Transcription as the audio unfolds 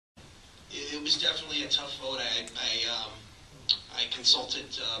it was definitely a tough vote. I consulted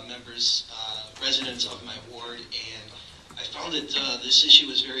members, residents of my ward, and I found that this issue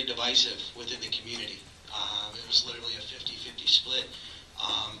was very divisive within the community. It was literally a 50-50 split.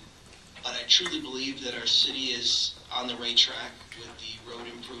 But I truly believe that our city is on the right track with the road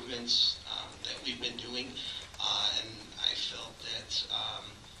improvements that we've been doing. And I felt that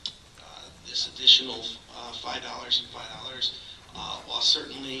this additional $5 and $5, while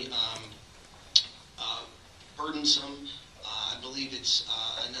certainly burdensome, I believe it's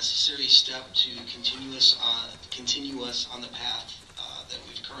a necessary step to continue us on the path that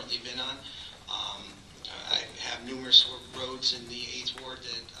we've currently been on. I have numerous roads in the 8th Ward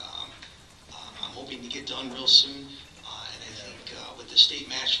that I'm hoping to get done real soon, and I think with the state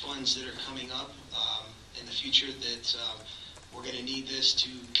match funds that are coming up in the future that we're going to need this to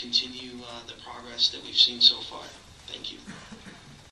continue the progress that we've seen so far. Thank you.